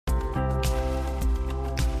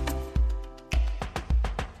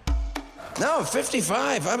No,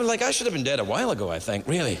 55. I was like, I should have been dead a while ago, I think.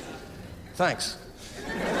 Really. Thanks.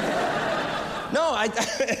 No, I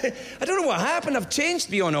don't know what happened. I've changed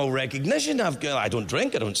beyond all recognition. I don't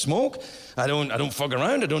drink, I don't smoke, I don't fuck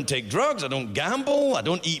around, I don't take drugs, I don't gamble, I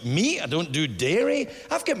don't eat meat, I don't do dairy.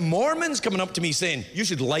 I've got Mormons coming up to me saying, you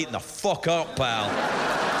should lighten the fuck up, pal.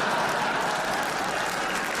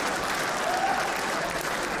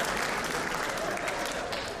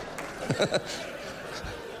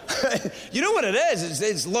 You know what it is?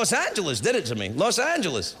 It's Los Angeles did it to me. Los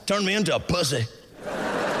Angeles turned me into a pussy.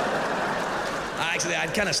 Actually,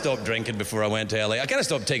 I'd kind of stopped drinking before I went to LA. I kind of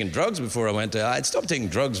stopped taking drugs before I went to... I'd stopped taking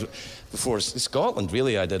drugs before Scotland,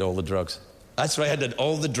 really. I did all the drugs. That's right, I did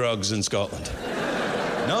all the drugs in Scotland.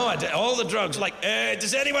 No, I did all the drugs. Like,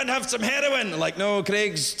 does anyone have some heroin? Like, no,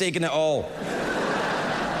 Craig's taking it all.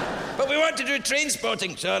 But we want to do train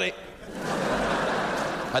spotting, sorry.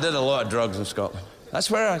 I did a lot of drugs in Scotland.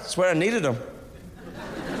 That's where I needed them.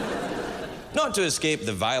 Not to escape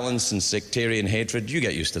the violence and sectarian hatred. You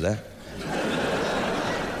get used to that.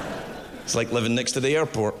 It's like living next to the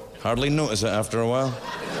airport. Hardly notice it after a while.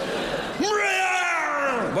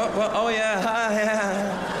 What? Oh,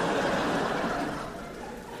 yeah.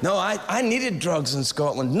 No, I needed drugs in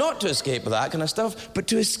Scotland, not to escape that kind of stuff, but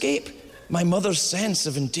to escape my mother's sense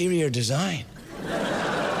of interior design.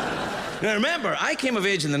 Now, remember, I came of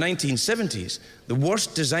age in the 1970s, the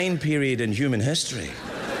worst design period in human history.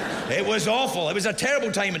 It was awful. It was a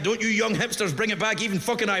terrible time, and don't you young hipsters bring it back even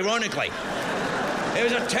fucking ironically. It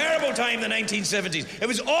was a terrible time in the 1970s. It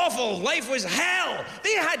was awful. Life was hell.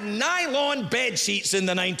 They had nylon bed sheets in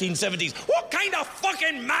the 1970s. What kind of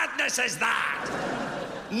fucking madness is that?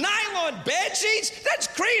 Nylon bed sheets? That's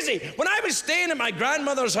crazy. When I was staying at my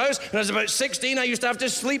grandmother's house when I was about 16, I used to have to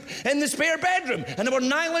sleep in the spare bedroom, and there were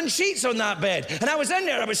nylon sheets on that bed. And I was in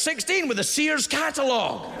there, I was 16, with a Sears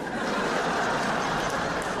catalogue.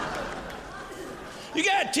 You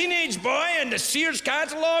get a teenage boy in the Sears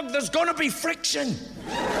catalogue, there's gonna be friction.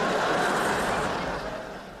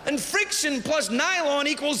 And friction plus nylon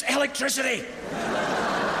equals electricity.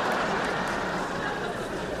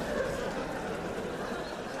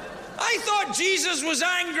 I thought Jesus was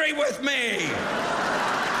angry with me.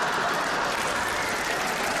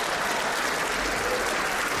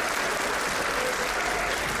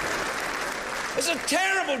 It's a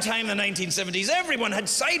terrible time in the 1970s. Everyone had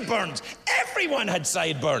sideburns. Everyone had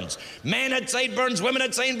sideburns. Men had sideburns, women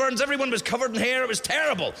had sideburns. Everyone was covered in hair. It was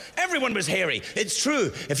terrible. Everyone was hairy. It's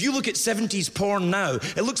true. If you look at 70s porn now,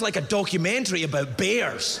 it looks like a documentary about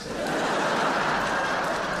bears.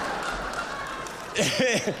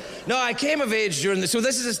 No, I came of age during this. So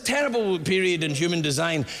this is this terrible period in human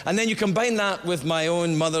design. And then you combine that with my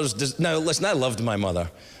own mother's... Now, listen, I loved my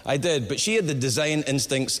mother. I did, but she had the design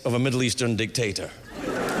instincts of a Middle Eastern dictator.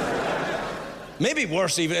 Maybe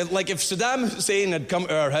worse even. Like if Saddam Hussein had come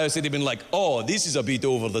to our house, he'd have been like, oh, this is a bit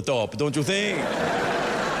over the top, don't you think?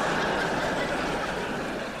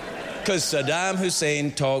 Because Saddam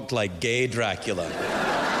Hussein talked like gay Dracula.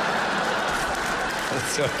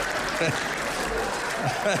 So...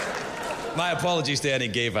 My apologies to any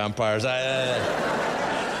gay vampires.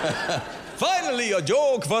 Finally, a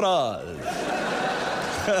joke for us.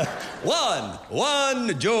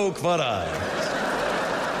 One joke for us.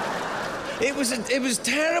 It was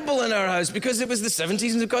terrible in our house because it was the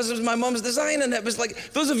 70s and because it was my mum's design, and it was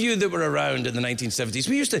like, those of you that were around in the 1970s,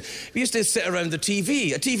 we used to sit around the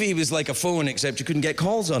TV. A TV was like a phone, except you couldn't get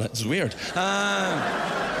calls on it. It's weird.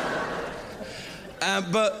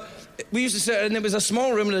 But we used to sit, and there was a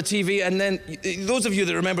small room in the TV, and then those of you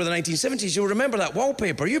that remember the 1970s, you'll remember that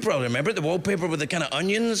wallpaper. You probably remember it, the wallpaper with the kind of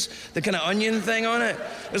onions, the kind of onion thing on it.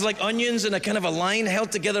 It was like onions in a kind of a line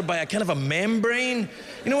held together by a kind of a membrane.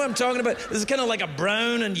 You know what I'm talking about? This is kind of like a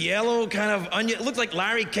brown and yellow kind of onion. It looked like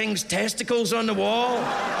Larry King's testicles on the wall.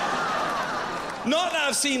 Not that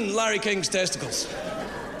I've seen Larry King's testicles.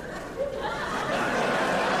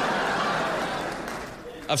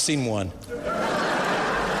 I've seen one.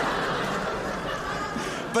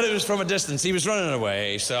 But it was from a distance. He was running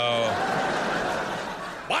away, so...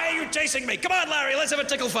 Why are you chasing me? Come on, Larry, let's have a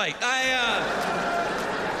tickle fight.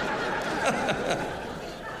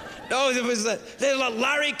 No, there was a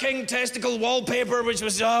Larry King testicle wallpaper, which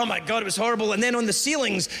was, oh my God, it was horrible. And then on the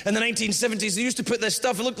ceilings in the 1970s, they used to put this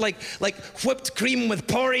stuff. It looked like whipped cream with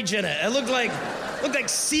porridge in it. It looked like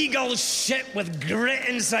seagull shit with grit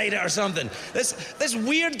inside it or something. This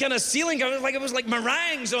weird kind of ceiling, it was like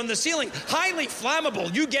meringues on the ceiling. Highly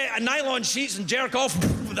flammable. You get a nylon sheets and jerk off,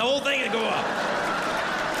 the whole thing would go up.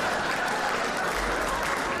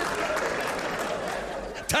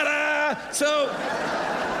 Ta-da!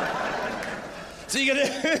 So you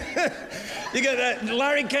get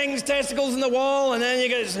Larry King's testicles in the wall, and then you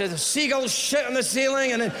get seagull shit on the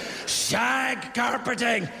ceiling, and then shag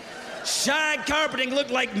carpeting. Shag carpeting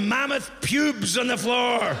looked like mammoth pubes on the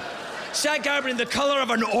floor. Shag carpeting the color of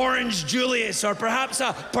an orange Julius, or perhaps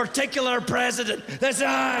a particular president. This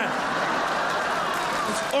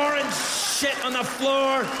orange shit on the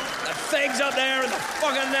floor, the figs up there, and the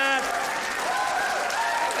fucking that.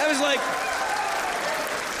 It was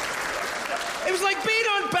like being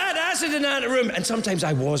on bad acid in that room. And sometimes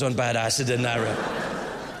I was on bad acid in that room.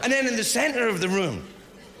 And then in the center of the room,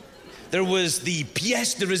 there was the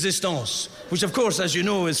pièce de résistance, which of course, as you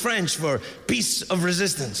know, is French for piece of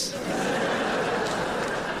resistance.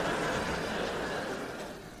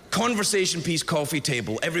 Conversation piece coffee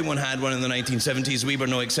table. Everyone had one in the 1970s. We were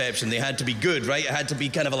no exception. They had to be good, right? It had to be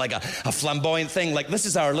kind of like a flamboyant thing. Like, this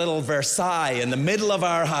is our little Versailles in the middle of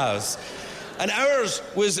our house. And ours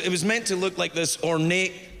was meant to look like this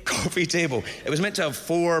ornate coffee table. It was meant to have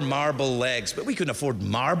 4 marble legs, but we couldn't afford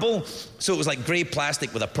marble, so it was like grey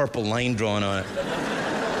plastic with a purple line drawn on it.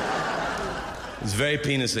 It was very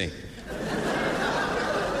penisy.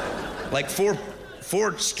 Like four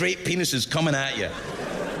straight penises coming at you.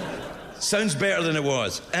 Sounds better than it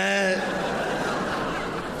was.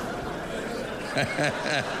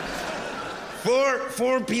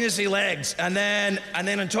 Four penisy legs, and then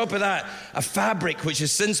on top of that, a fabric which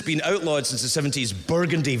has since been outlawed since the 70s,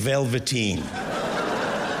 burgundy velveteen.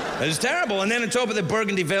 It was terrible. And then on top of the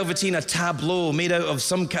burgundy velveteen, a tableau made out of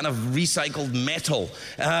some kind of recycled metal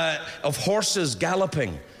of horses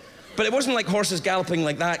galloping. But it wasn't like horses galloping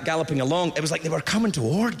like that, galloping along. It was like they were coming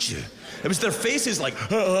towards you. It was their faces like,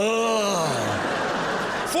 oh.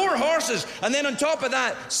 4 horses, and then on top of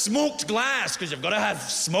that, smoked glass, because you've got to have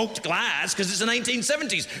smoked glass, because it's the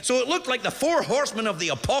 1970s. So it looked like the 4 horsemen of the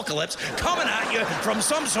apocalypse coming at you from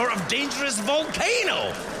some sort of dangerous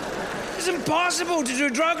volcano. It's impossible to do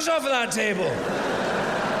drugs off of that table.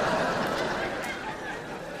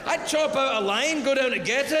 I'd chop out a line, go down to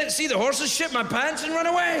get it, see the horses, shit my pants, and run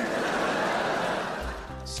away.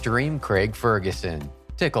 Stream Craig Ferguson,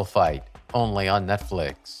 Tickle Fight, only on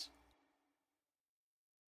Netflix.